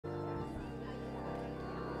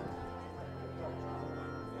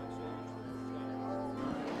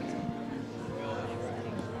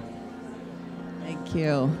Thank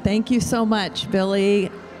you. Thank you so much, Billy.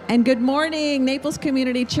 And good morning, Naples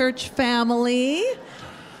Community Church family.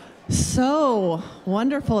 So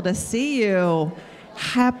wonderful to see you.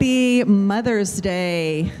 Happy Mother's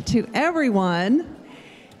Day to everyone.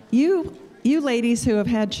 You ladies who have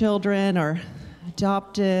had children or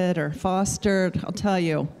adopted or fostered, I'll tell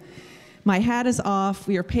you, my hat is off.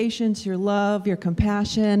 Your patience, your love, your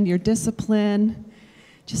compassion, your discipline,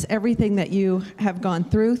 just everything that you have gone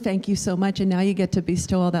through. Thank you so much. And now you get to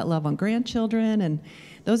bestow all that love on grandchildren. And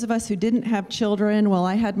those of us who didn't have children, well,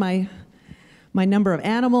 I had my number of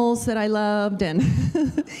animals that I loved and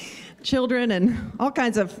children and all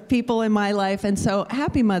kinds of people in my life. And so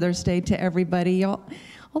happy Mother's Day to everybody. All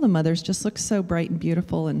the mothers just look so bright and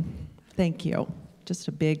beautiful. And thank you. Just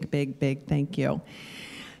a big, big, big thank you.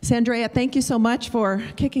 Sandrea, thank you so much for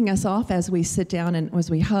kicking us off as we sit down and as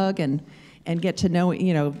we hug and get to know,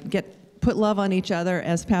 put love on each other.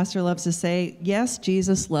 As Pastor loves to say, yes,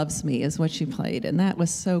 Jesus loves me is what she played. And that was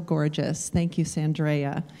so gorgeous. Thank you,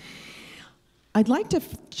 Sandrea. I'd like to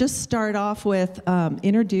just start off with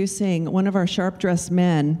introducing one of our sharp-dressed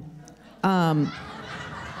men. I'd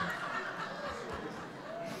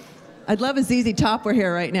love a ZZ Top were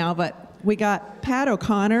here right now, but we got Pat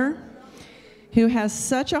O'Connor, who has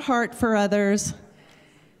such a heart for others.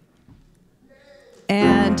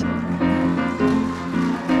 And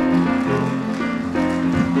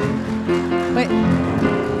wait,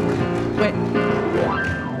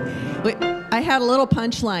 I had a little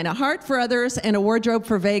punchline, a heart for others and a wardrobe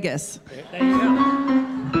for Vegas. There you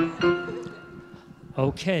go.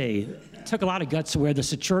 Okay, it took a lot of guts to wear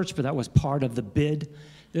this at church, but that was part of the bid.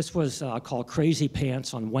 This was called Crazy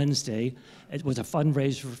Pants on Wednesday. It was a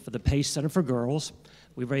fundraiser for the Pace Center for Girls.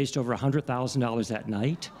 We raised over $100,000 that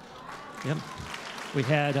night. Yep. We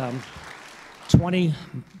had 20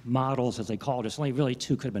 models, as they called us. Only really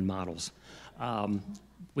 2 could have been models.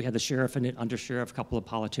 We had the sheriff in it, undersheriff, a couple of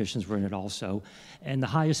politicians were in it also. And the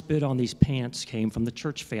highest bid on these pants came from the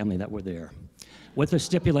church family that were there. With the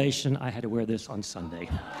stipulation, I had to wear this on Sunday.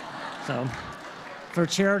 So, for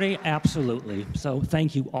charity, absolutely. So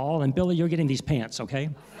thank you all. And Billy, you're getting these pants, okay?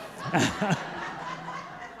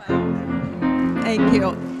 Thank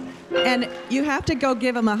you. And you have to go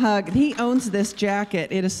give him a hug. He owns this jacket.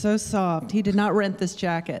 It is so soft. He did not rent this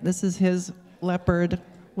jacket. This is his leopard,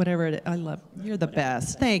 whatever it is. I love, you're the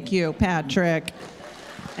best. Thank you, Patrick.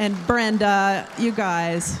 And Brenda, you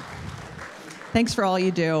guys. Thanks for all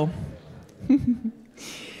you do.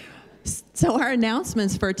 So our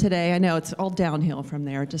announcements for today, I know it's all downhill from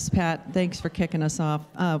there. Just Pat, thanks for kicking us off.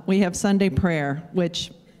 We have Sunday prayer,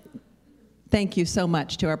 which thank you so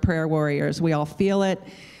much to our prayer warriors. We all feel it.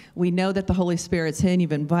 We know that the Holy Spirit's in.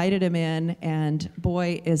 You've invited him in, and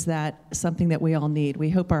boy, is that something that we all need. We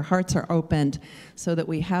hope our hearts are opened so that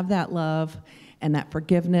we have that love and that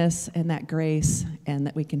forgiveness and that grace, and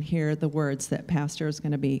that we can hear the words that Pastor is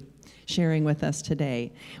going to be sharing with us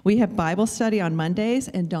today. We have Bible study on Mondays,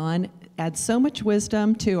 and Dawn adds so much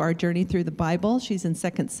wisdom to our journey through the Bible. She's in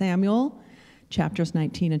 2 Samuel, chapters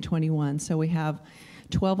 19 and 21. So we have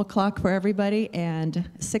 12 o'clock for everybody and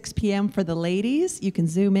 6 p.m. for the ladies. You can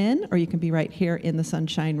Zoom in or you can be right here in the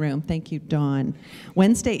Sunshine Room. Thank you, Dawn.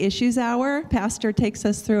 Wednesday Issues Hour, Pastor takes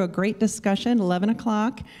us through a great discussion, 11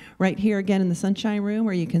 o'clock, right here again in the Sunshine Room,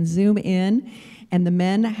 where you can Zoom in. And the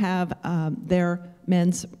men have their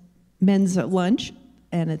men's lunch,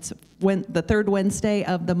 and it's the third Wednesday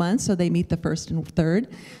of the month, so they meet the first and third.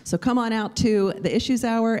 So come on out to the Issues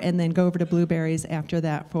Hour and then go over to Blueberries after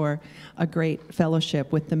that for a great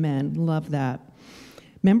fellowship with the men. Love that.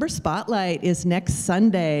 Member Spotlight is next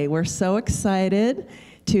Sunday. We're so excited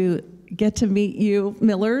to get to meet you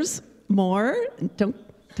Millers more. Don't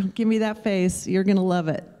give me that face. You're going to love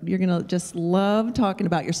it. You're going to just love talking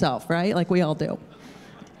about yourself, right? Like we all do.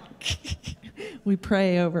 We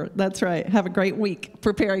pray over, that's right, have a great week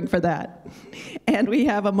preparing for that. And we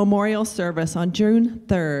have a memorial service on June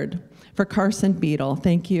 3rd for Carson Beadle.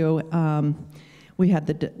 Thank you. We have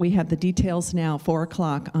the details now, 4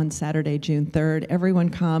 o'clock on Saturday, June 3rd. Everyone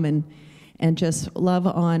come and just love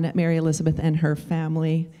on Mary Elizabeth and her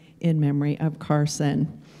family in memory of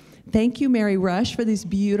Carson. Thank you, Mary Rush, for these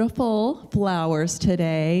beautiful flowers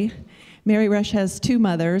today. Mary Rush has 2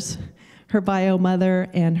 mothers, her bio mother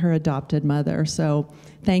and her adopted mother. So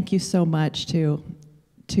thank you so much to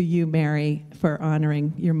you, Mary, for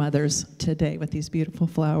honoring your mothers today with these beautiful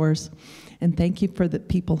flowers. And thank you for the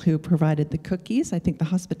people who provided the cookies. I think the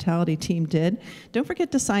hospitality team did. Don't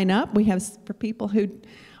forget to sign up. We have, for people who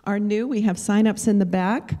are new, we have sign-ups in the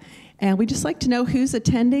back. And we just like to know who's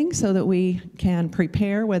attending so that we can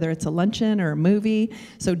prepare, whether it's a luncheon or a movie.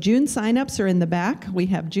 So June sign-ups are in the back. We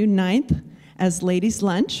have June 9th as ladies'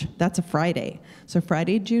 lunch. That's a Friday. So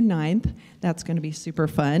Friday, June 9th, that's going to be super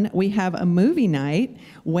fun. We have a movie night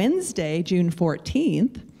Wednesday, June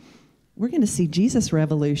 14th. We're going to see Jesus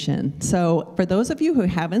Revolution. So for those of you who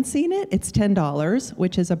haven't seen it, it's $10,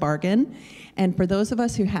 which is a bargain. And for those of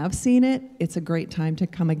us who have seen it, it's a great time to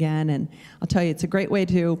come again. And I'll tell you, it's a great way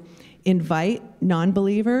to invite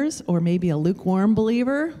non-believers or maybe a lukewarm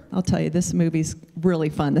believer. I'll tell you, this movie's really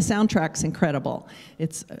fun. The soundtrack's incredible.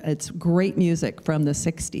 It's great music from the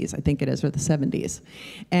 60s, I think it is, or the 70s.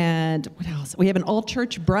 And what else? We have an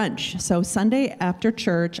all-church brunch. So Sunday after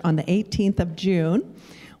church on the 18th of June,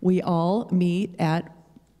 we all meet at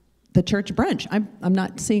the church brunch. I'm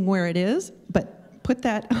not seeing where it is, but put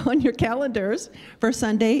that on your calendars for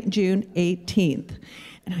Sunday, June 18th.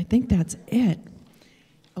 And I think that's it.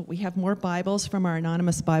 Oh, we have more Bibles from our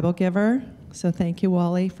anonymous Bible giver. So thank you,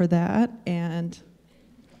 Wally, for that. And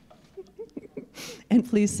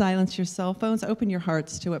please silence your cell phones. Open your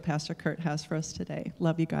hearts to what Pastor Kurt has for us today.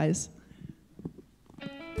 Love you guys.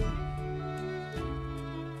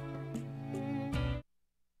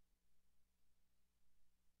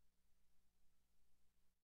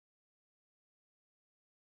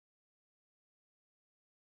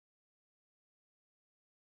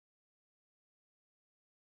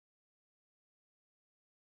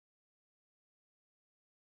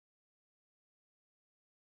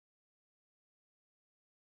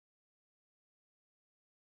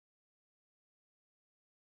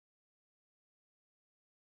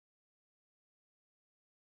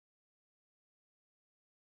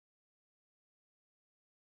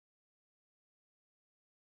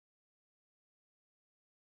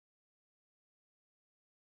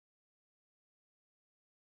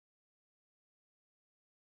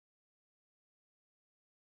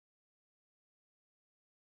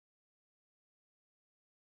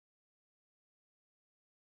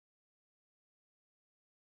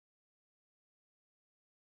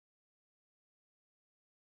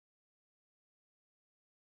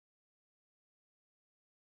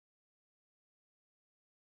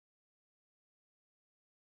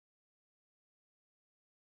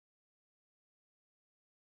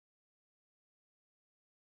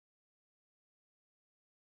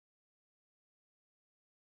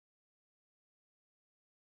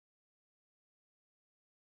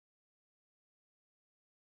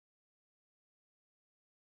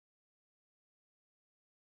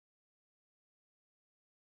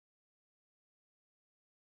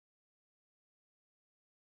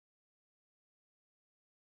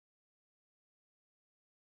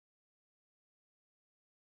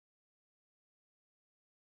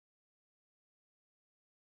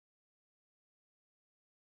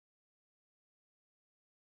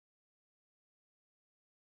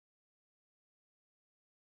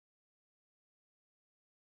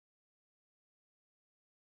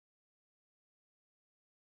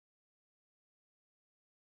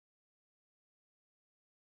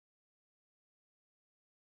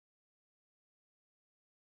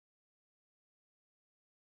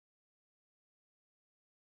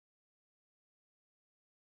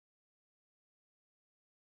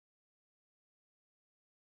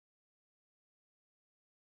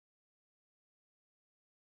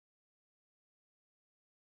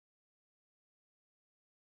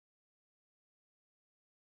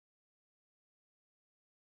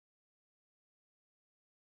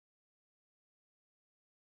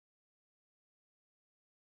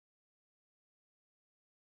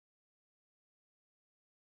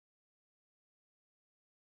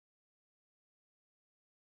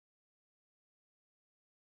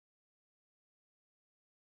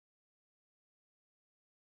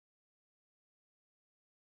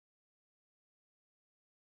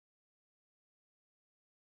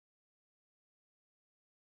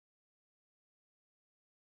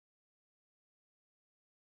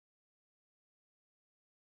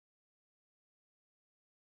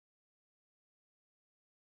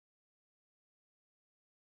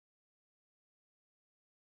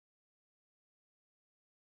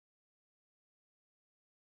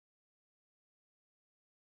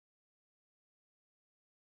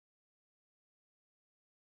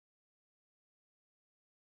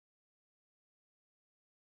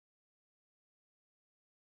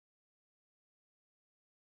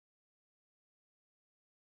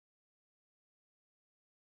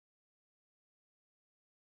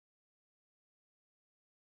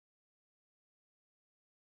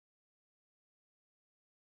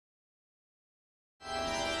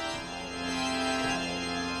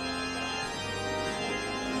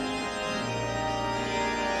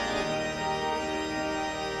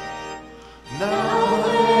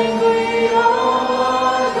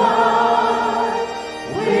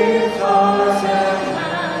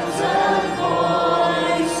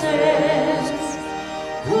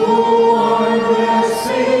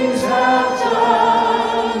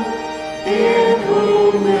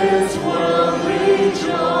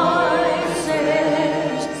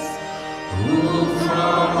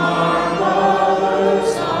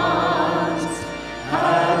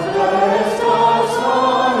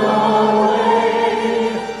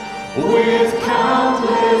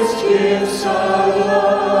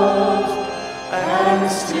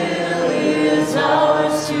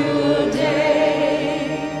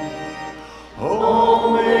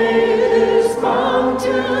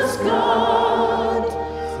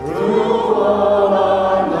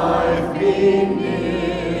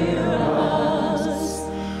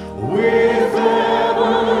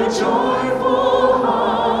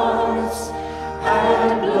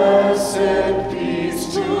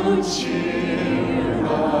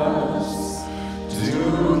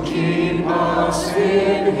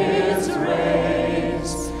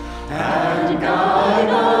 guide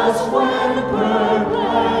us when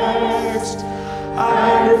perplexed,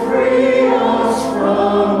 and free us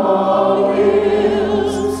from all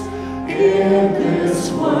ills in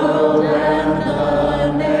this world and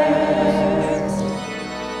the next.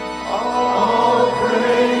 All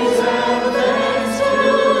praise and thanks to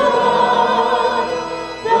God,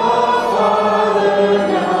 the Father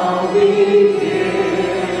now be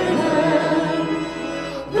given,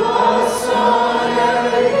 the Son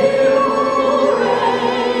and Him who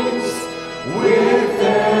reigns with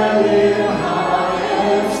them in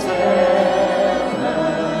highest heaven,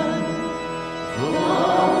 the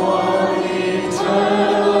one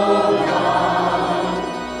eternal God,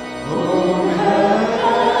 whom heaven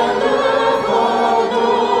and earth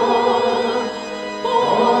adore.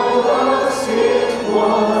 For thus it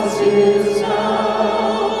was, is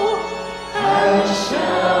now, and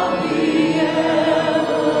shall be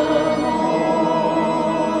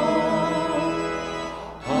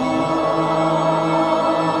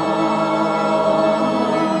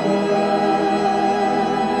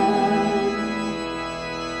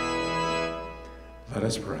Let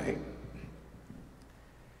us pray.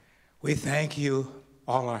 We thank you,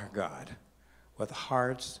 all our God, with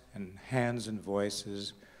hearts and hands and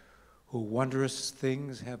voices, who wondrous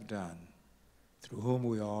things have done, through whom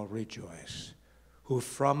we all rejoice, who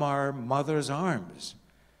from our mother's arms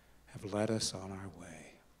have led us on our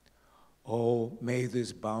way. Oh, may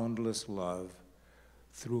this boundless love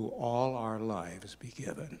through all our lives be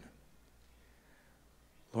given.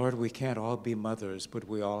 Lord, we can't all be mothers, but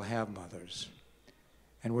we all have mothers.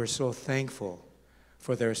 And we're so thankful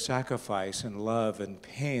for their sacrifice and love and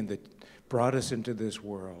pain that brought us into this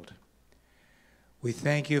world. We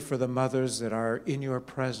thank you for the mothers that are in your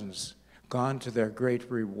presence, gone to their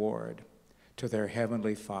great reward, to their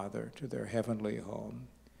heavenly Father, to their heavenly home.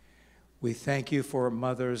 We thank you for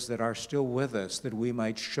mothers that are still with us, that we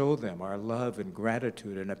might show them our love and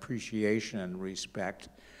gratitude and appreciation and respect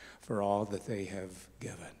for all that they have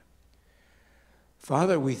given.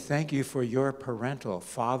 Father, we thank you for your parental,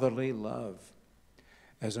 fatherly love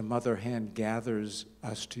as a mother hen gathers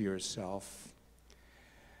us to yourself.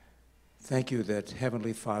 Thank you that,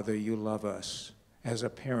 Heavenly Father, you love us as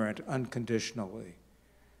a parent unconditionally.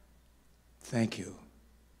 Thank you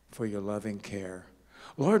for your loving care.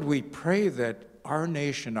 Lord, we pray that our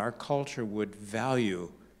nation, our culture would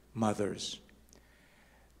value mothers,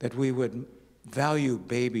 that we would value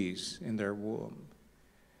babies in their womb,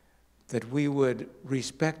 that we would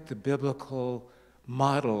respect the biblical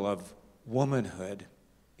model of womanhood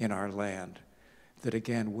in our land, that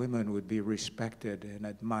again, women would be respected and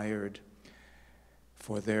admired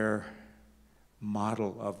for their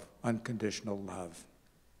model of unconditional love.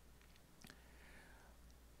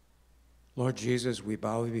 Lord Jesus, we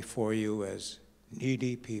bow before you as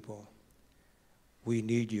needy people. We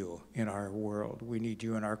need you in our world. We need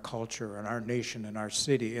you in our culture, in our nation, in our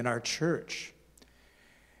city, in our church.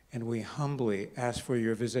 And we humbly ask for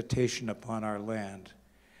your visitation upon our land.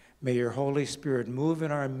 May your Holy Spirit move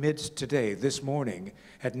in our midst today, this morning,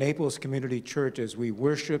 at Naples Community Church as we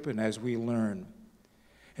worship and as we learn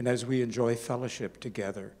and as we enjoy fellowship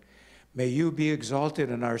together. May you be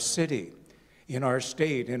exalted in our city, in our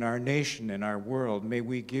state, in our nation, in our world. May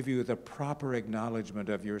we give you the proper acknowledgement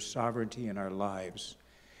of your sovereignty in our lives.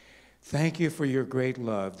 Thank you for your great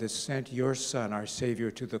love that sent your Son, our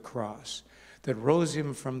Savior, to the cross, that rose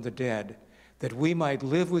him from the dead, that we might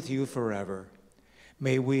live with you forever.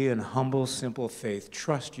 May we in humble, simple faith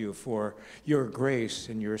trust you for your grace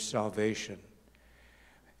and your salvation.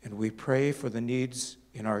 And we pray for the needs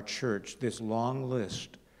in our church, this long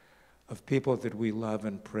list of people that we love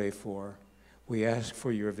and pray for. We ask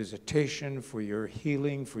for your visitation, for your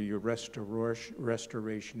healing, for your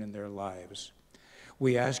restoration in their lives.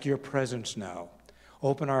 We ask your presence now.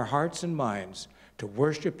 Open our hearts and minds to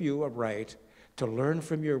worship you aright, to learn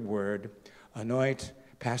from your word. Anoint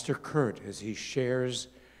Pastor Kurt as he shares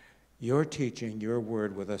your teaching, your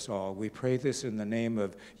word with us all. We pray this in the name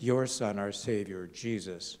of your Son, our Savior,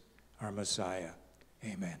 Jesus, our Messiah.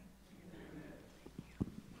 Amen.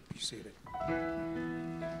 Be seated.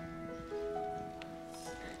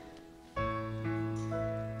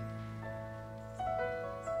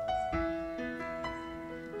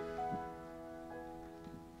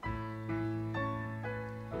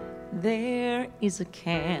 There is a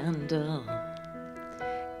candle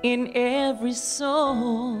in every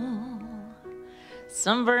soul,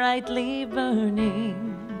 some brightly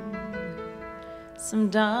burning, some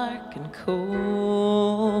dark and cold.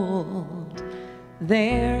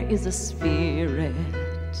 There is a spirit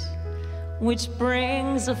which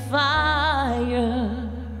brings a fire,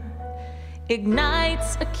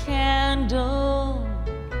 ignites a candle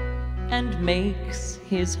and makes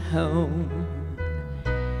his home.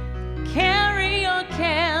 Carry your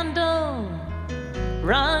candle,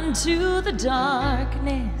 run to the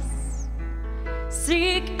darkness,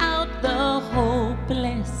 seek out the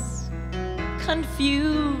hopeless,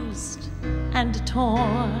 confused and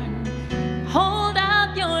torn. Hold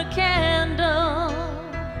out your candle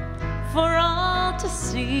for all to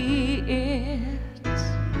see it.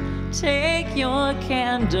 Take your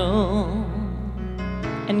candle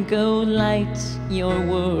and go light your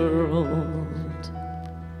world.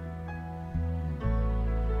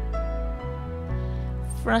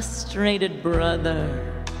 Frustrated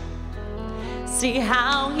brother, see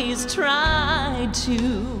how he's tried to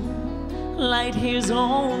light his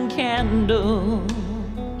own candle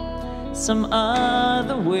some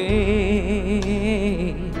other way.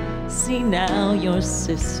 See now your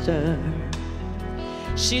sister,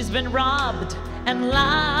 she's been robbed and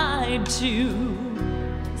lied to,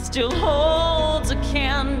 still holds a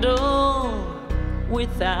candle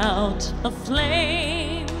without a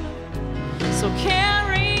flame. So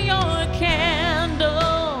carry your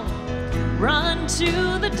candle, run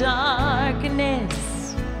to the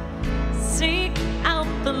darkness, seek out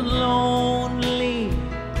the lonely,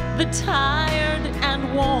 the tired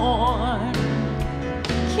and worn.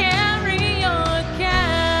 Carry your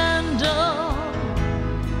candle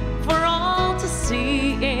for all to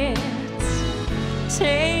see it.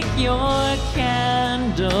 Take your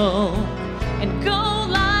candle and go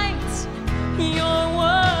light your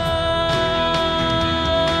world.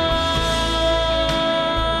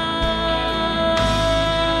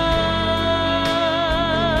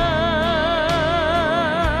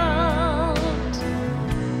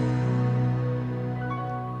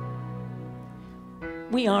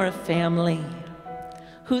 We are a family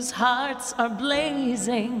whose hearts are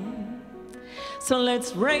blazing. So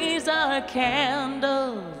let's raise our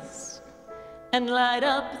candles and light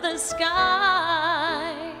up the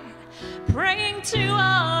sky, praying to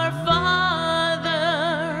our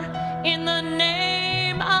Father in the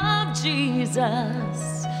name of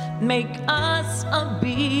Jesus. Make us a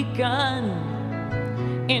beacon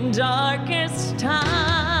in darkest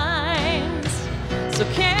times. So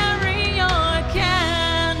carry your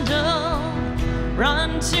candle,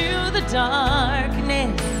 run to the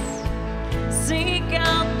darkness, seek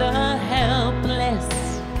out the helpless,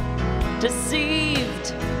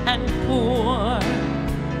 deceived and poor.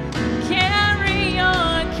 Carry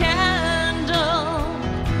your candle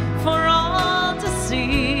for all to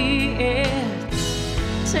see it.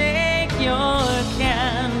 Take your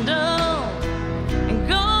candle and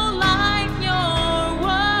go light your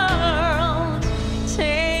world.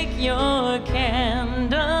 Take your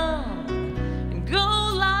candle and go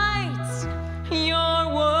light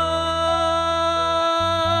your world.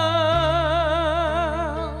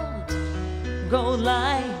 Go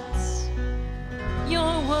light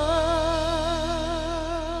your world.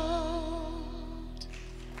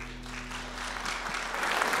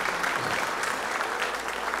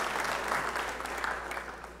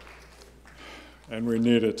 And we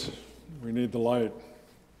need it. We need the light.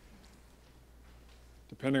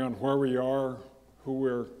 Depending on where we are, who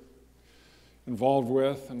we're involved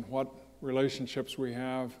with, and what relationships we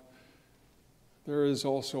have, there is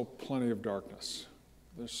also plenty of darkness.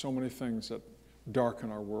 There's so many things that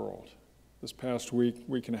darken our world. This past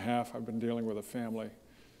week and a half, I've been dealing with a family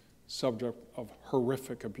subject of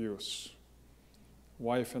horrific abuse,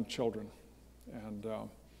 wife and children.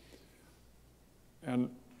 And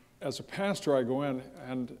as a pastor, I go in,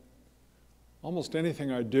 and almost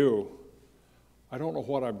anything I do, I don't know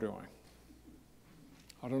what I'm doing.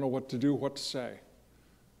 I don't know what to do, what to say.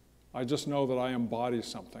 I just know that I embody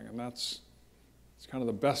something, and it's kind of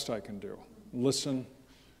the best I can do. Listen,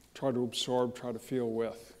 try to absorb, try to feel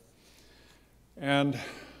with. And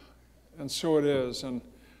so it is. And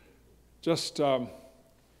just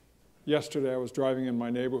yesterday I was driving in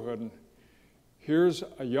my neighborhood, and here's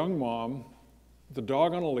a young mom, the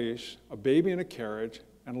dog on a leash, a baby in a carriage,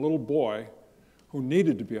 and a little boy who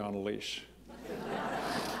needed to be on a leash.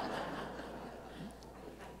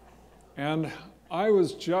 And I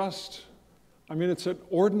was just, it's an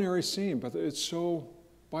ordinary scene, but it's so,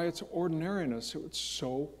 by its ordinariness, it's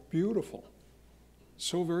so beautiful,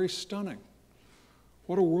 so very stunning.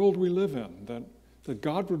 What a world we live in, that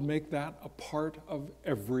God would make that a part of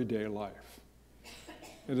everyday life.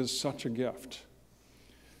 It is such a gift.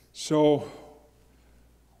 So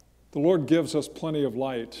the Lord gives us plenty of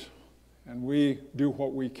light, and we do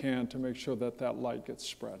what we can to make sure that that light gets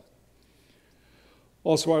spread.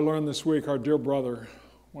 Also, I learned this week our dear brother,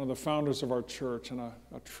 one of the founders of our church, and a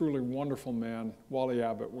truly wonderful man, Wally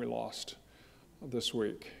Abbott, we lost this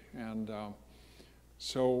week. And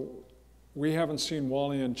so we haven't seen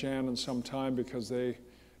Wally and Jan in some time because they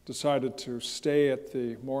decided to stay at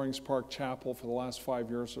the Moorings Park Chapel for the last 5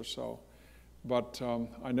 years or so. But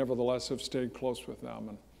I nevertheless have stayed close with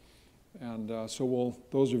them. And so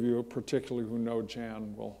those of you particularly who know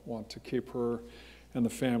Jan will want to keep her and the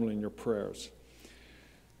family in your prayers.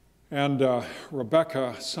 And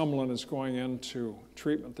Rebecca Sumlin is going into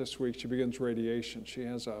treatment this week. She begins radiation. She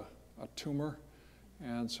has a tumor,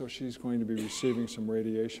 and so she's going to be receiving some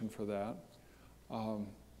radiation for that.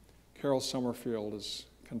 Carol Summerfield is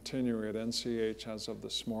continuing at NCH as of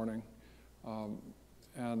this morning,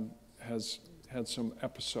 and has had some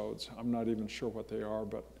episodes. I'm not even sure what they are,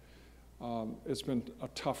 but it's been a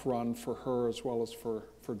tough run for her as well as for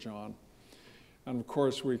John. And of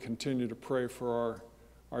course, we continue to pray for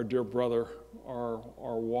our dear brother, our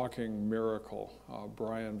walking miracle,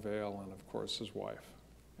 Brian Vale, and of course his wife.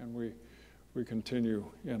 And we continue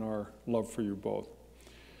in our love for you both.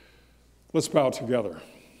 Let's bow together.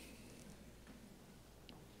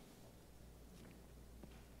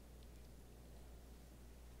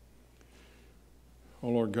 Oh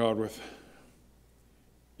Lord God, with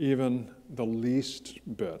even the least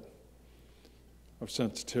bit of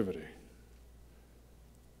sensitivity,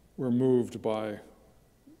 we're moved by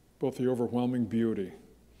both the overwhelming beauty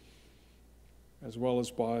as well as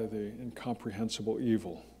by the incomprehensible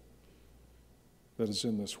evil that is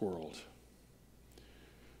in this world.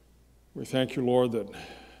 We thank you, Lord, that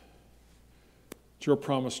it's your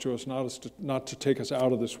promise to us not to take us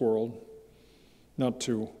out of this world, not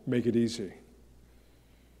to make it easy,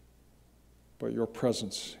 but your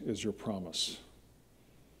presence is your promise.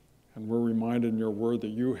 And we're reminded in your word that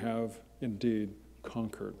you have indeed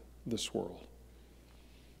conquered this world.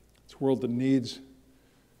 It's a world that needs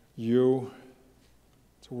you.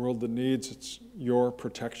 It's a world that needs your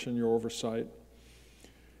protection, your oversight.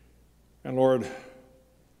 And Lord,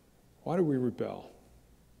 why do we rebel?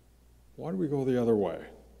 Why do we go the other way?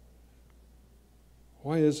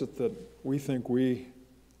 Why is it that we think we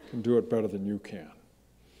can do it better than you can?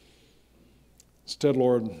 Instead,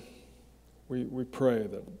 Lord, we pray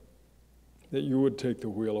that you would take the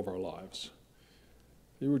wheel of our lives,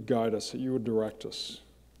 that you would guide us, that you would direct us.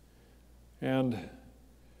 And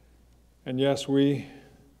yes, we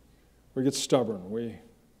get stubborn. We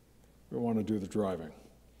want to do the driving.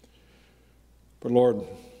 But Lord,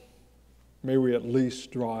 may we at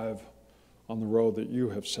least drive on the road that you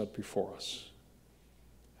have set before us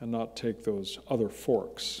and not take those other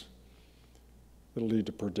forks that lead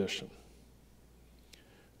to perdition.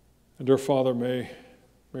 And dear Father, may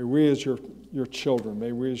we as your children,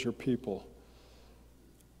 may we as your people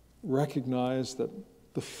recognize that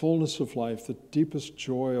the fullness of life, the deepest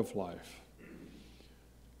joy of life,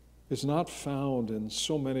 is not found in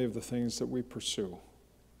so many of the things that we pursue.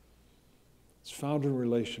 It's found in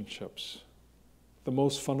relationships, the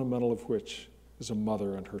most fundamental of which is a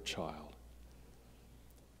mother and her child.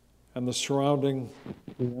 And the surrounding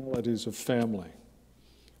realities of family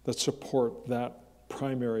that support that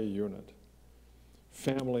primary unit.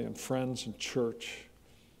 Family and friends and church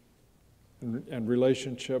and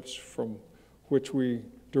relationships from which we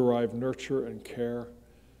derive nurture and care.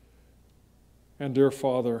 And dear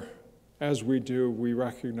Father, as we do, we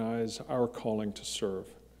recognize our calling to serve.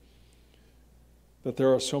 That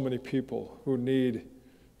there are so many people who need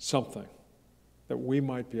something that we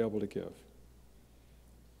might be able to give.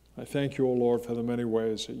 I thank you, O Lord, for the many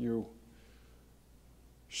ways that you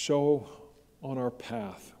show on our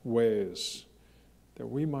path ways that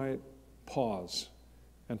we might pause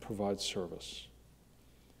and provide service.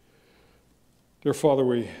 Dear Father,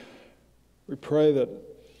 we pray that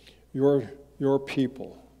your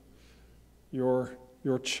people, your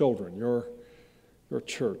children, your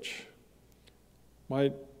church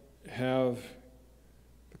might have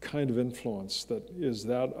the kind of influence that is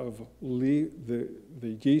that of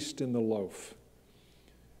the yeast in the loaf,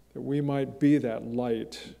 that we might be that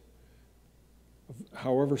light,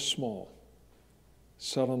 however small,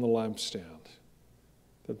 set on the lampstand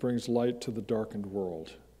that brings light to the darkened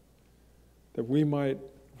world, that we might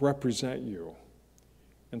represent you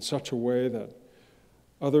in such a way that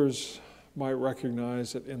others might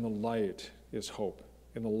recognize that in the light is hope,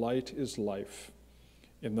 in the light is life,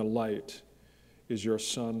 in the light is your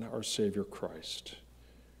Son, our Savior Christ,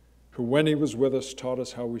 who when he was with us taught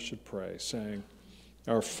us how we should pray, saying,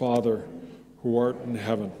 Our Father, who art in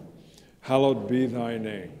heaven, hallowed be thy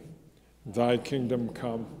name. Thy kingdom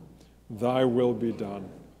come, thy will be done,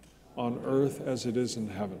 on earth as it is in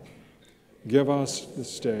heaven. Give us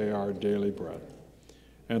this day our daily bread,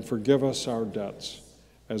 and forgive us our debts,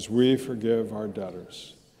 as we forgive our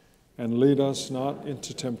debtors. and lead us not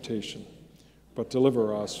into temptation, but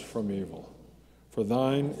deliver us from evil. For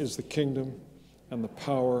thine is the kingdom and the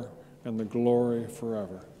power and the glory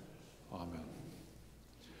forever. Amen.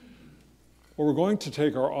 Well, we're going to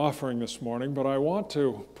take our offering this morning, but I want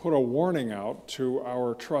to put a warning out to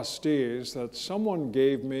our trustees that someone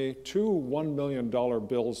gave me 2 $1 million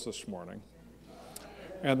bills this morning,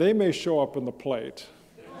 and they may show up in the plate.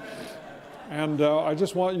 And I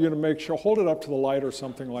just want you to make sure, hold it up to the light or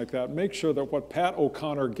something like that. Make sure that what Pat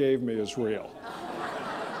O'Connor gave me is real.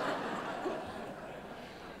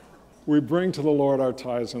 We bring to the Lord our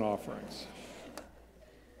tithes and offerings.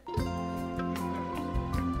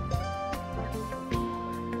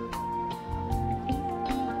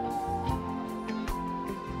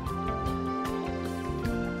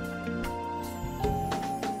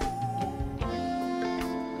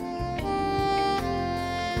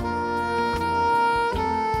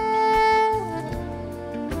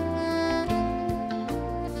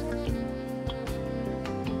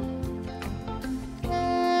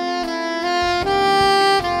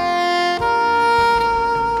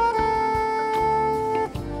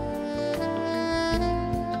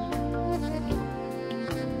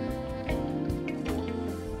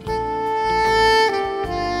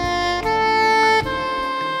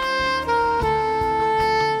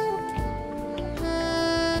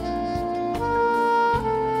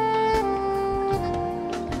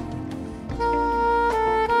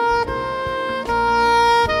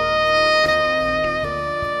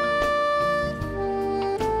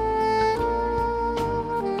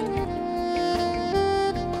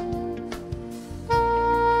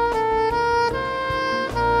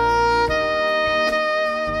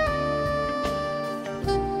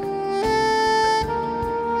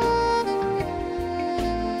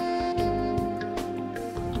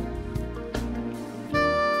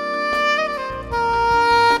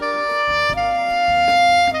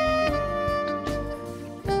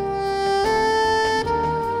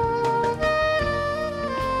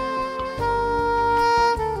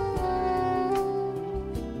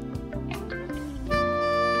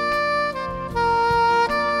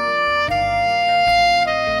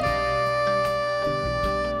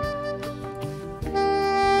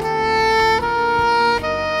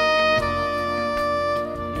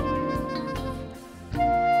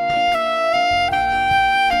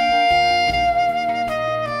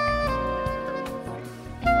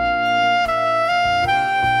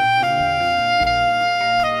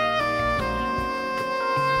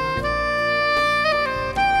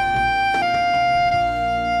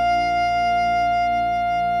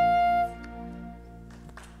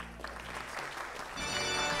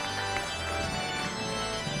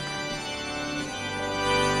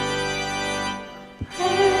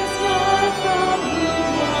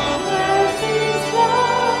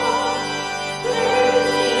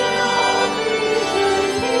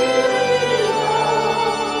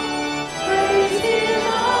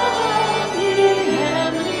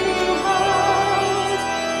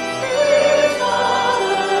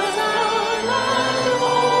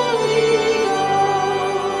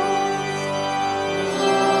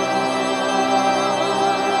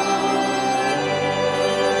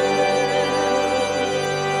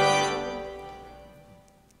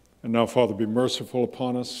 And now, Father, be merciful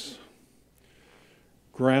upon us.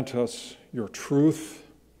 Grant us your truth.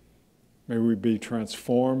 May we be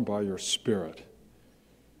transformed by your Spirit.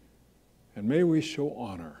 And may we show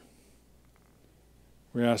honor.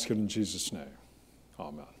 We ask it in Jesus' name.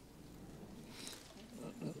 Amen.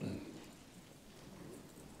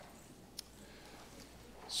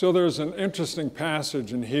 So there's an interesting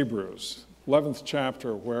passage in Hebrews, 11th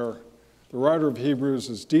chapter, where the writer of Hebrews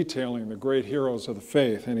is detailing the great heroes of the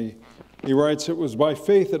faith. And he writes, "It was by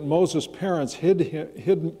faith that Moses' parents hid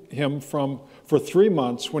him for 3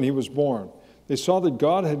 months when he was born. They saw that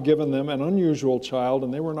God had given them an unusual child,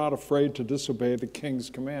 and they were not afraid to disobey the king's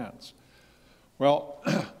commands." Well,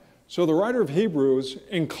 so the writer of Hebrews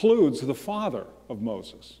includes the father of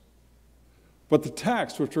Moses. But the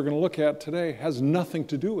text, which we're going to look at today, has nothing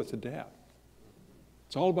to do with the dad.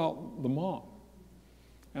 It's all about the mom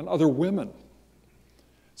and other women.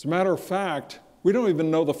 As a matter of fact, we don't even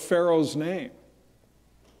know the Pharaoh's name.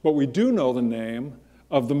 But we do know the name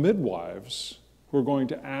of the midwives who are going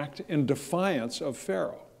to act in defiance of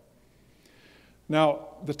Pharaoh. Now,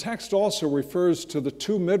 the text also refers to the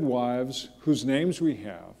 2 midwives whose names we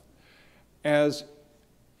have as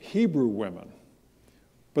Hebrew women.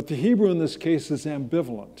 But the Hebrew in this case is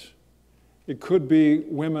ambivalent. It could be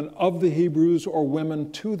women of the Hebrews or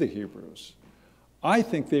women to the Hebrews. I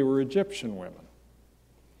think they were Egyptian women,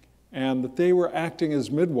 and that they were acting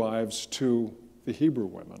as midwives to the Hebrew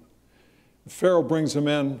women. Pharaoh brings them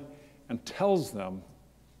in and tells them,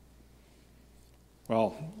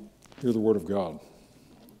 well, hear the word of God.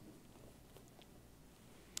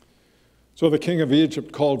 So the king of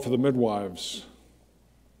Egypt called for the midwives.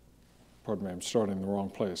 Pardon me, I'm starting in the wrong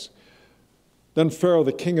place. Then Pharaoh,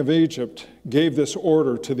 the king of Egypt, gave this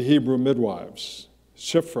order to the Hebrew midwives,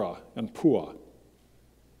 Shiphrah and Puah.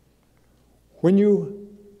 When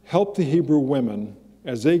you help the Hebrew women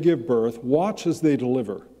as they give birth, watch as they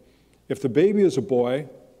deliver. If the baby is a boy,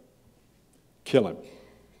 kill him.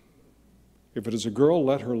 If it is a girl,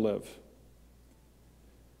 let her live.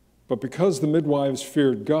 But because the midwives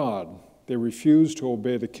feared God, they refused to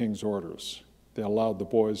obey the king's orders. They allowed the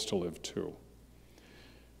boys to live too.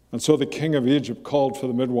 And so the king of Egypt called for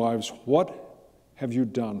the midwives. What have you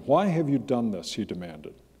done? Why have you done this? He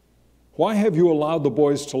demanded. Why have you allowed the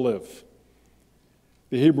boys to live?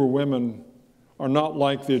 The Hebrew women are not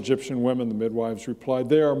like the Egyptian women, the midwives replied.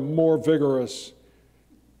 They are more vigorous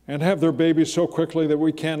and have their babies so quickly that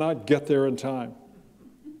we cannot get there in time.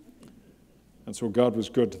 And so God was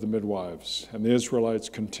good to the midwives, and the Israelites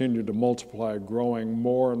continued to multiply, growing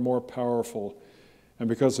more and more powerful. And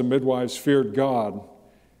because the midwives feared God,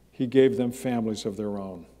 he gave them families of their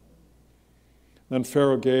own. Then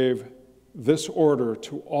Pharaoh gave this order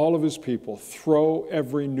to all of his people: throw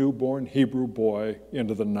every newborn Hebrew boy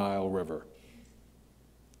into the Nile River,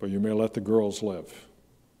 but you may let the girls live.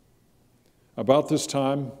 About this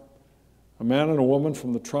time, a man and a woman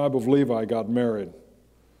from the tribe of Levi got married.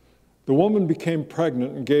 The woman became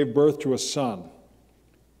pregnant and gave birth to a son.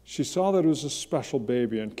 She saw that it was a special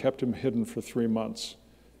baby and kept him hidden for 3 months.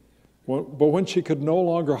 But when she could no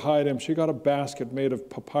longer hide him, she got a basket made of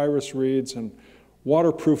papyrus reeds and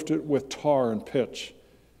waterproofed it with tar and pitch.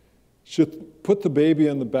 She put the baby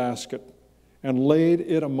in the basket and laid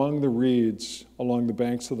it among the reeds along the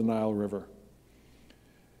banks of the Nile River.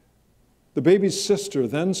 The baby's sister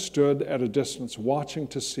then stood at a distance, watching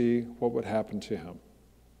to see what would happen to him.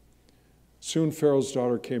 Soon Pharaoh's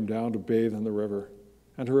daughter came down to bathe in the river,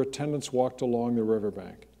 and her attendants walked along the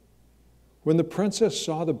riverbank. When the princess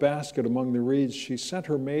saw the basket among the reeds, she sent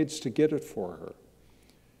her maids to get it for her.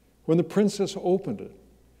 When the princess opened it,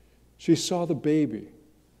 she saw the baby.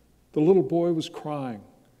 The little boy was crying,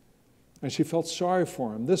 and she felt sorry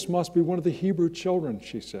for him. This must be one of the Hebrew children,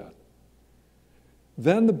 she said.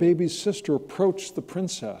 Then the baby's sister approached the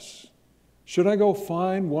princess. Should I go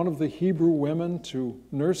find one of the Hebrew women to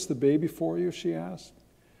nurse the baby for you, she asked.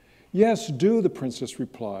 Yes, do, the princess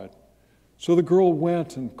replied. So the girl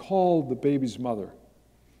went and called the baby's mother.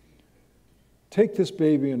 Take this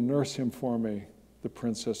baby and nurse him for me, the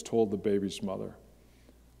princess told the baby's mother.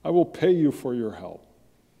 I will pay you for your help.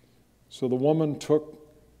 So the woman took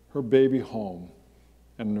her baby home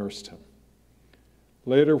and nursed him.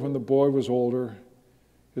 Later, when the boy was older,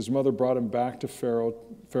 his mother brought him back to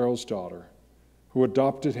Pharaoh's daughter, who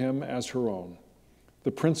adopted him as her own.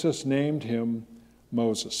 The princess named him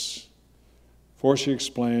Moses, for she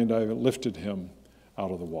explained, I lifted him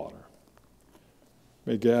out of the water.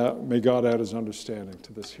 May God add his understanding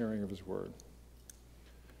to this hearing of his word.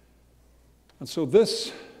 And so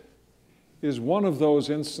this is one of those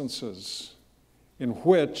instances in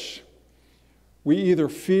which we either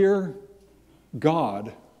fear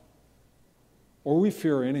God or we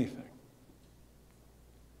fear anything.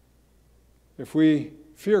 If we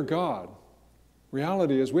fear God,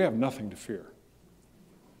 reality is we have nothing to fear.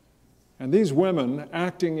 And these women,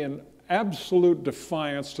 acting in absolute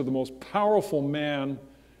defiance to the most powerful man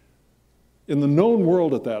in the known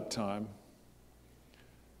world at that time,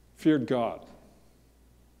 feared God.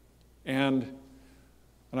 And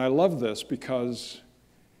I love this because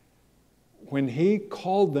when he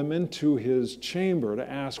called them into his chamber to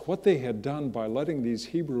ask what they had done by letting these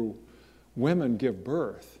Hebrew women give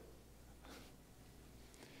birth,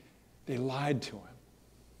 they lied to him.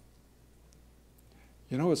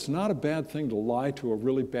 You know, it's not a bad thing to lie to a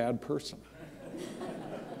really bad person.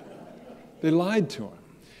 They lied to him.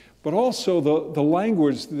 But also the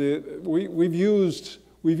language, we've used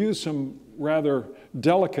some rather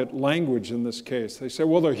delicate language in this case. They say,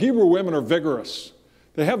 well, the Hebrew women are vigorous.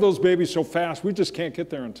 They have those babies so fast, we just can't get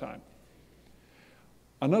there in time.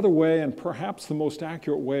 Another way, and perhaps the most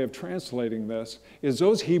accurate way of translating this, is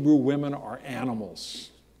those Hebrew women are animals.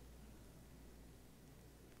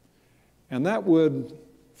 And that would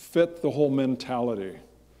fit the whole mentality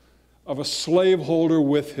of a slaveholder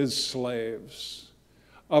with his slaves,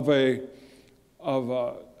 of a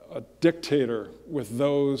dictator with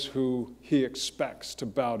those who he expects to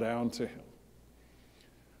bow down to him.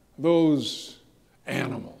 Those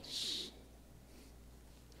animals.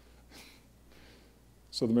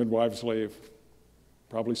 So the midwives leave,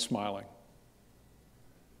 probably smiling.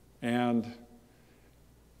 And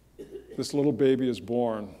this little baby is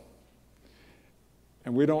born.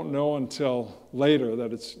 And we don't know until later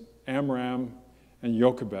that it's Amram and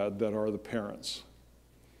Jochebed that are the parents.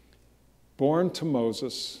 Born to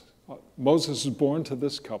Moses. Moses is born to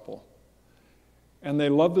this couple. And they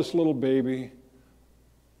love this little baby.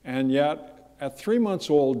 And yet, at 3 months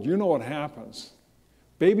old, you know what happens.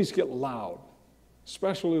 Babies get loud,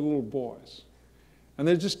 especially little boys. And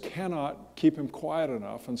they just cannot keep him quiet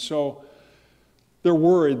enough. And so they're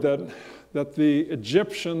worried that the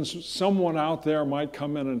Egyptians, someone out there might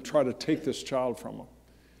come in and try to take this child from them.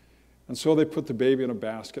 And so they put the baby in a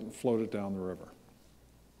basket and float it down the river.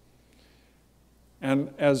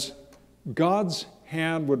 And as God's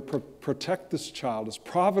hand would protect this child, as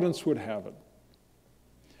providence would have it,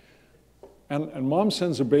 and mom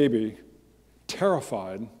sends a baby,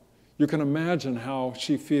 terrified. You can imagine how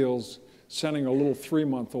she feels sending a little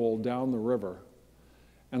 3-month-old down the river.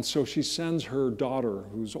 And so she sends her daughter,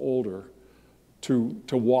 who's older, to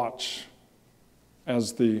watch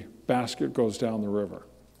as the basket goes down the river.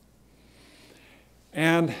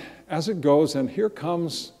 And as it goes, and here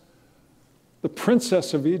comes the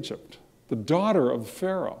princess of Egypt, the daughter of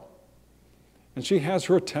Pharaoh. And she has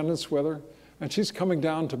her attendants with her, and she's coming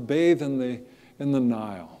down to bathe in the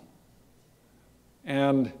Nile.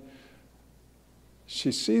 And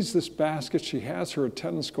she sees this basket, she has her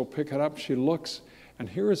attendants go pick it up, she looks, and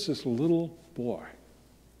here is this little boy.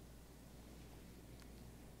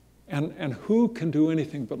 And who can do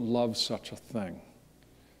anything but love such a thing?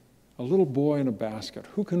 A little boy in a basket.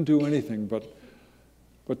 Who can do anything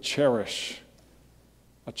but cherish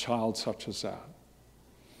a child such as that?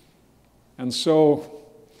 And so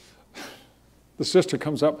the sister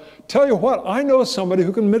comes up, tell you what, I know somebody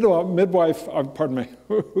who can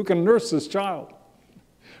who can nurse this child.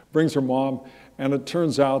 Brings her mom, and it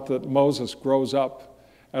turns out that Moses grows up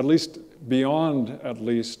at least beyond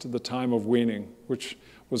the time of weaning, which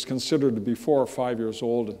was considered to be 4 or 5 years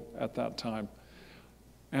old at that time.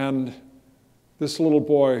 And this little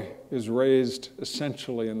boy is raised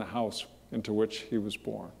essentially in the house into which he was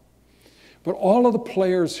born. But all of the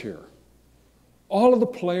players here, all of the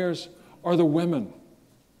players are the women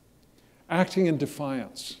acting in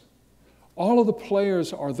defiance. All of the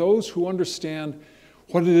players are those who understand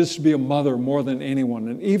what it is to be a mother more than anyone.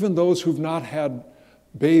 And even those who've not had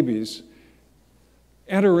babies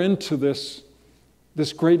enter into this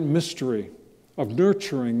great mystery of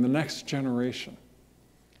nurturing the next generation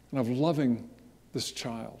and of loving this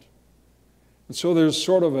child. And so there's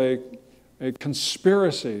sort of a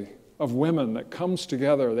conspiracy of women that comes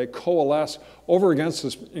together. They coalesce over against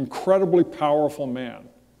this incredibly powerful man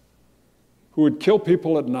who would kill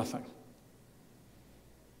people at nothing.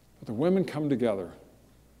 But the women come together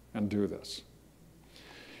and do this.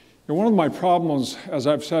 And one of my problems, as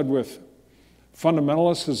I've said, with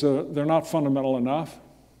fundamentalists is that they're not fundamental enough.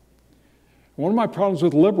 One of my problems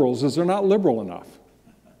with liberals is they're not liberal enough.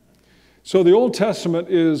 So the Old Testament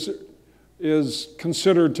is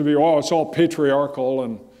considered to be, it's all patriarchal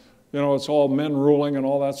and, it's all men ruling and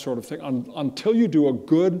all that sort of thing, until you do a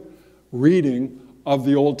good reading of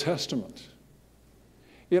the Old Testament.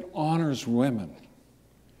 It honors women.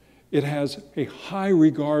 It has a high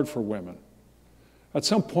regard for women. At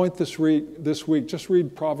some point this week, just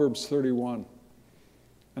read Proverbs 31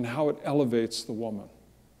 and how it elevates the woman.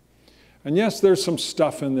 And yes, there's some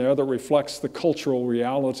stuff in there that reflects the cultural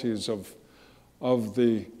realities of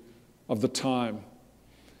the time.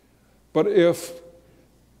 But if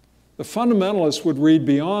the fundamentalists would read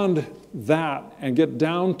beyond that and get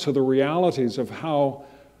down to the realities of how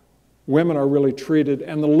women are really treated,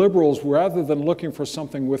 and the liberals, rather than looking for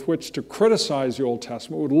something with which to criticize the Old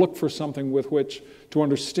Testament, would look for something with which to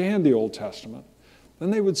understand the Old Testament, then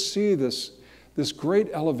they would see this great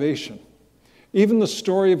elevation. Even the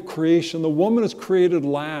story of creation, the woman is created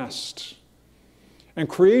last. And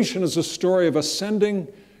creation is a story of ascending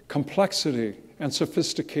complexity and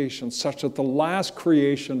sophistication, such that the last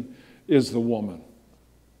creation is the woman.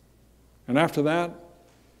 And after that,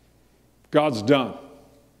 God's done.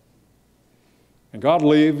 And God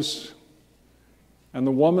leaves, and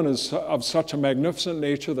the woman is of such a magnificent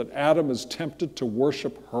nature that Adam is tempted to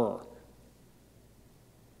worship her.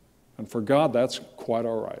 And for God, that's quite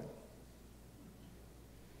all right.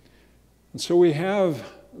 And so we have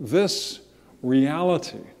this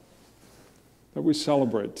reality that we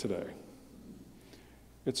celebrate today.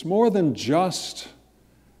 It's more than just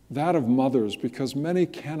that of mothers, because many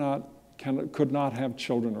could not have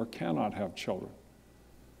children or cannot have children.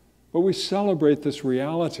 But we celebrate this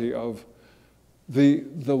reality of the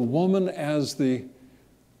woman as the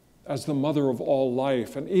mother of all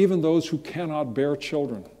life, and even those who cannot bear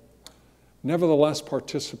children. nevertheless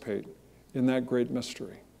participate in that great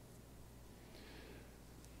mystery.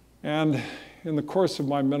 And in the course of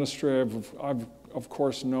my ministry, I've of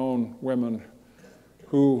course known women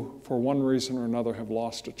who, for one reason or another, have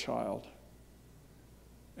lost a child.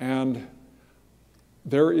 And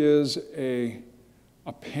there is a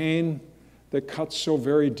pain that cuts so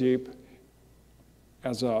very deep.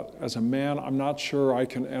 As a man, I'm not sure I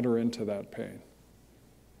can enter into that pain.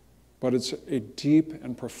 But it's a deep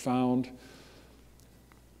and profound,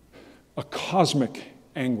 a cosmic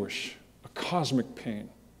anguish, a cosmic pain.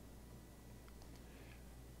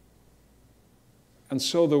 And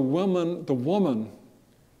so the woman,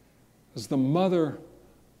 as the mother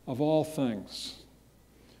of all things,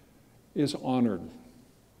 is honored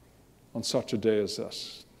on such a day as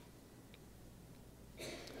this.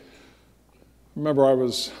 Remember, I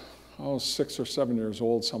was 6 or 7 years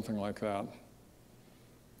old, something like that.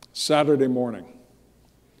 Saturday morning.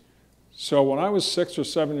 So when I was 6 or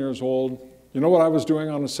 7 years old, you know what I was doing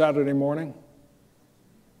on a Saturday morning?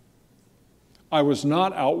 I was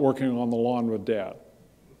not out working on the lawn with Dad.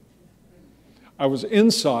 I was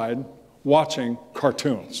inside watching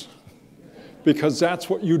cartoons, because that's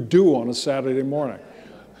what you do on a Saturday morning.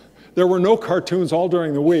 There were no cartoons all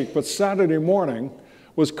during the week, but Saturday morning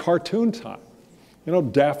was cartoon time. You know,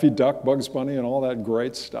 Daffy Duck, Bugs Bunny, and all that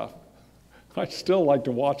great stuff. I still like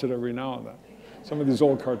to watch it every now and then, some of these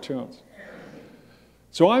old cartoons.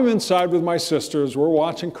 So I'm inside with my sisters, we're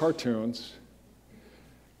watching cartoons,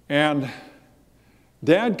 and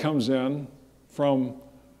Dad comes in from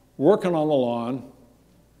working on the lawn,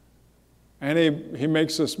 and he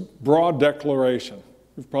makes this broad declaration.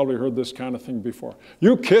 You've probably heard this kind of thing before.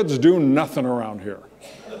 You kids do nothing around here.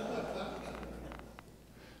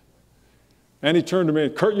 And he turned to me,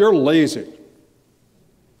 Kurt, you're lazy.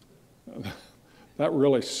 That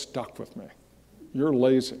really stuck with me. You're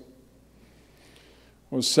lazy. It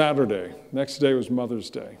was Saturday. Next day was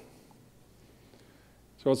Mother's Day.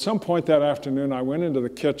 So at some point that afternoon, I went into the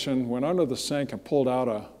kitchen, went under the sink, and pulled out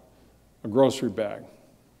a grocery bag.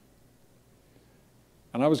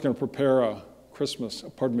 And I was going to prepare a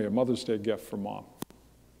Mother's Day gift for Mom.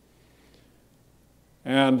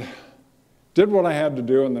 And did what I had to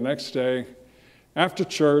do, and the next day, after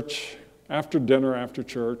church, after dinner, after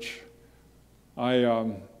church, I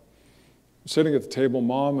was sitting at the table,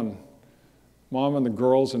 Mom and the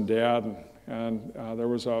girls and Dad, and there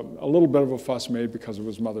was a little bit of a fuss made because it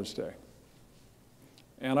was Mother's Day.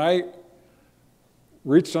 And I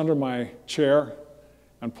reached under my chair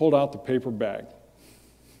and pulled out the paper bag.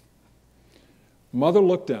 Mother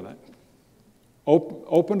looked in it,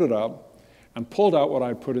 opened it up, and pulled out what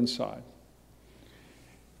I'd put inside.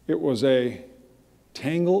 It was a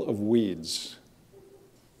tangle of weeds.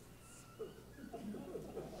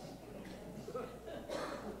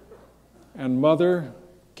 And Mother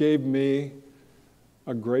gave me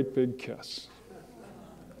a great big kiss.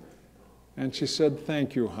 And she said,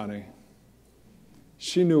 "Thank you, honey."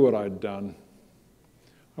 She knew what I'd done.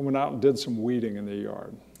 I went out and did some weeding in the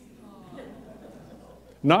yard.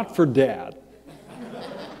 Not for Dad,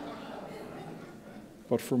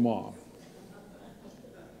 but for Mom.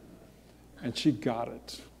 And she got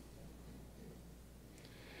it.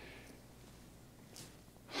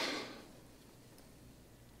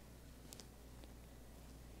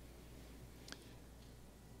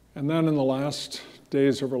 And then in the last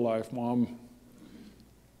days of her life, Mom,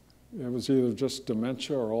 it was either just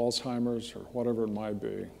dementia or Alzheimer's or whatever it might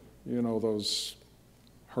be. You know, those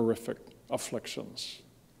horrific afflictions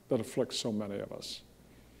that afflict so many of us.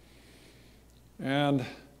 And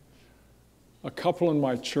a couple in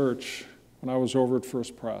my church, when I was over at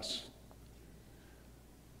First Press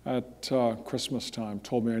at Christmas time,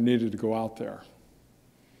 told me I needed to go out there.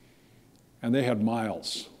 And they had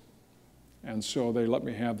miles. And so they let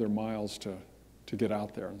me have their miles to get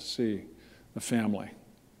out there and see the family.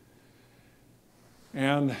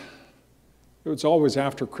 And it was always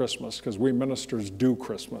after Christmas, because we ministers do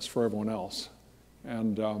Christmas for everyone else.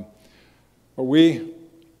 And but we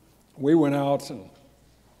went out,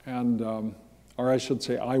 or I should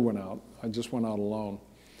say I went out. I just went out alone.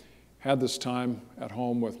 Had this time at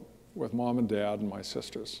home with Mom and Dad and my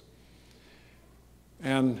sisters.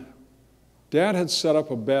 And Dad had set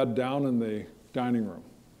up a bed down in the dining room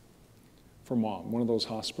for Mom, one of those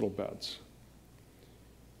hospital beds.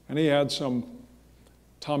 And he had some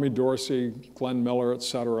Tommy Dorsey, Glenn Miller,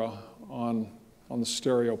 etc., on the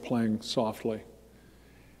stereo playing softly.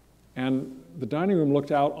 And the dining room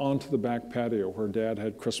looked out onto the back patio where Dad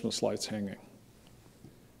had Christmas lights hanging.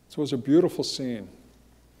 So it was a beautiful scene.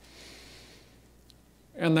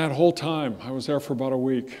 And that whole time, I was there for about a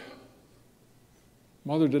week.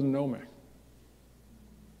 Mother didn't know me.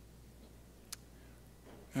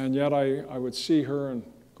 And yet I would see her and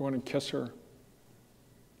go in and kiss her.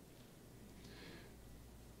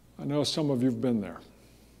 I know some of you have been there.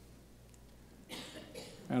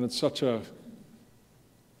 And it's such a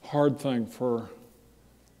hard thing for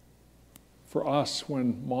us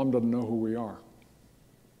when Mom doesn't know who we are.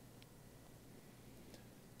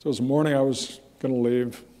 So this morning I was going to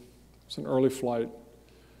leave. It was an early flight.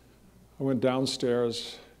 I went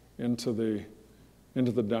downstairs into the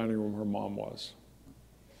dining room where Mom was.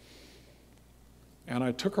 And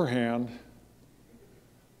I took her hand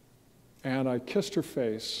and I kissed her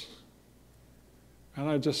face. And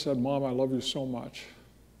I just said, Mom, I love you so much.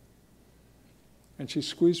 And she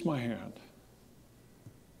squeezed my hand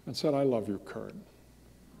and said, I love you, Kurt.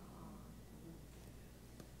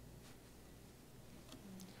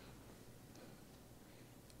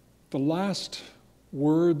 The last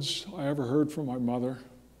words I ever heard from my mother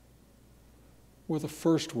were the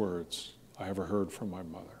first words I ever heard from my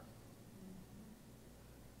mother.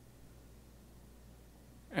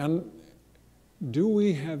 And do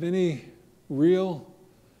we have any real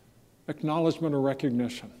acknowledgement or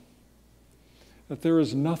recognition that there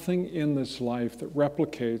is nothing in this life that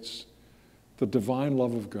replicates the divine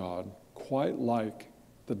love of God quite like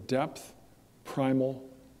the deep primal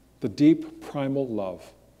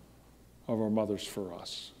love of our mothers for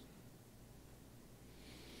us?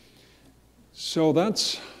 So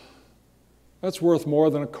that's worth more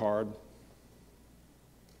than a card,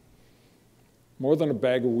 more than a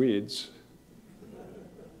bag of weeds.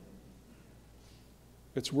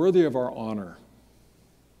 It's worthy of our honor.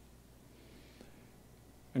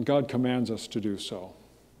 And God commands us to do so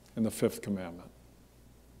in the fifth commandment.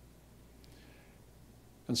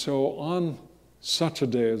 And so on such a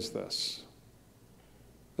day as this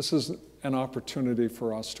is an opportunity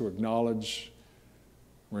for us to acknowledge,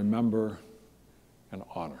 remember, and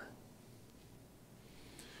honor.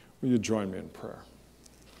 Will you join me in prayer?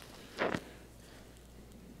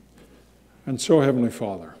 And so, Heavenly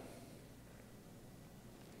Father,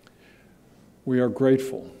 we are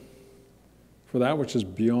grateful for that which is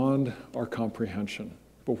beyond our comprehension,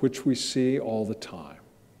 but which we see all the time,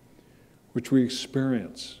 which we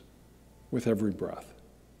experience with every breath.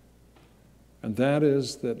 And that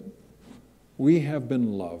is that we have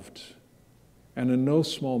been loved, and in no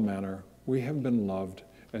small manner, we have been loved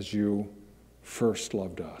as you first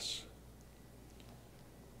loved us.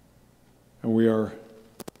 And we are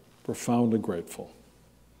profoundly grateful,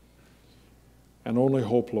 and only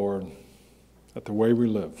hope, Lord, that the way we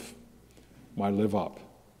live might live up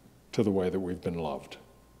to the way that we've been loved.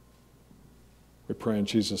 We pray in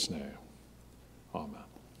Jesus' name. Amen.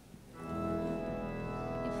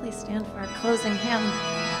 Please stand for our closing hymn.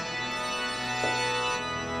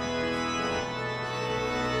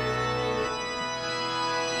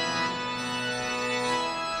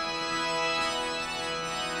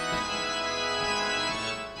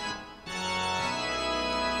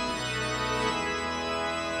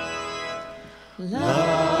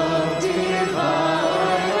 Love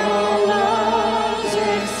divine, all love's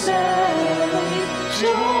excelling,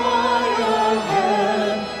 joy of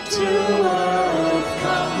heaven to earth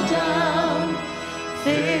come down,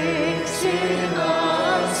 fix in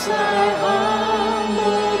us thy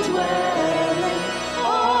humble dwelling,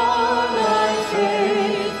 on thy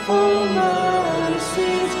faithful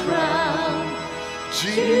mercies crown.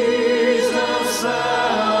 Jesus,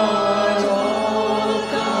 thou art all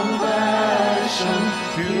compassion,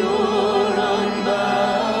 pure,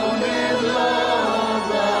 unbounded love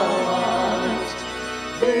thou art.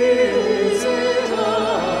 Visit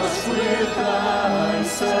us with thy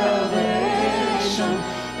salvation,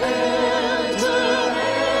 enter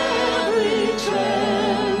every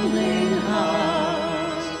trembling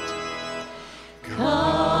heart.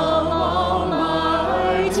 Come,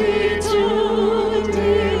 Almighty, to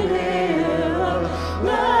deliver,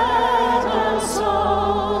 let us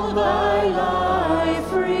all thy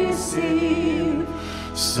life receive.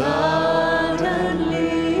 Suddenly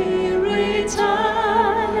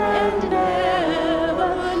return, and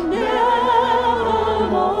never, never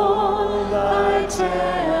more thy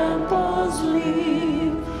temples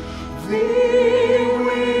leave. Thee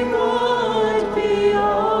we would be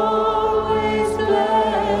always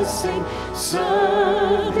blessing,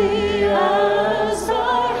 serve thee as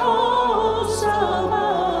thy host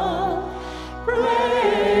above.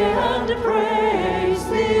 Pray and praise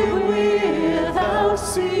thee without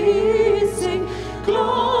ceasing,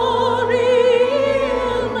 glory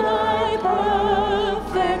in thy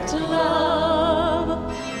perfect love.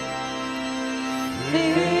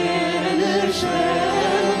 Finish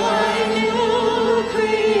then thy new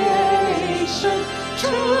creation,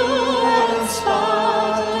 true and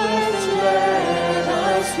spotless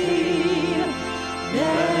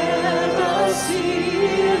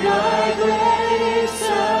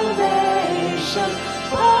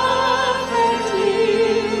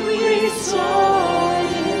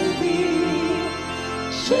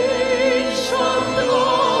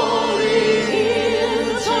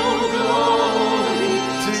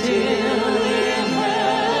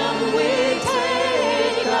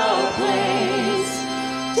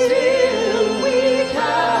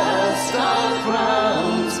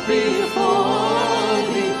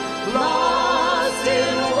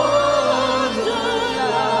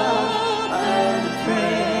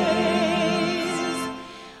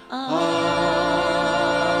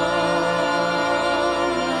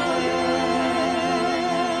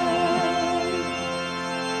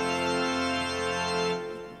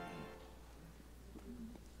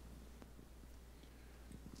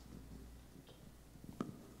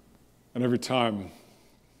And every time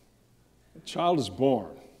a child is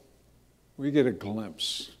born, we get a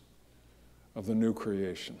glimpse of the new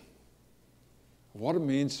creation, of what it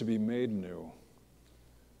means to be made new,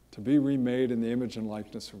 to be remade in the image and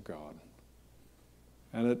likeness of God.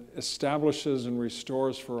 And it establishes and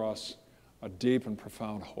restores for us a deep and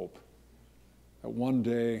profound hope that one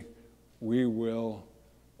day we will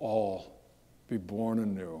all be born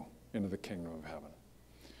anew into the kingdom of heaven.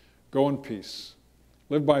 Go in peace.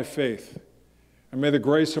 Live by faith. And may the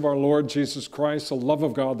grace of our Lord Jesus Christ, the love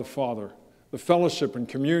of God the Father, the fellowship and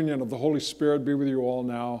communion of the Holy Spirit be with you all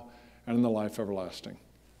now and in the life everlasting.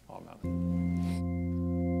 Amen.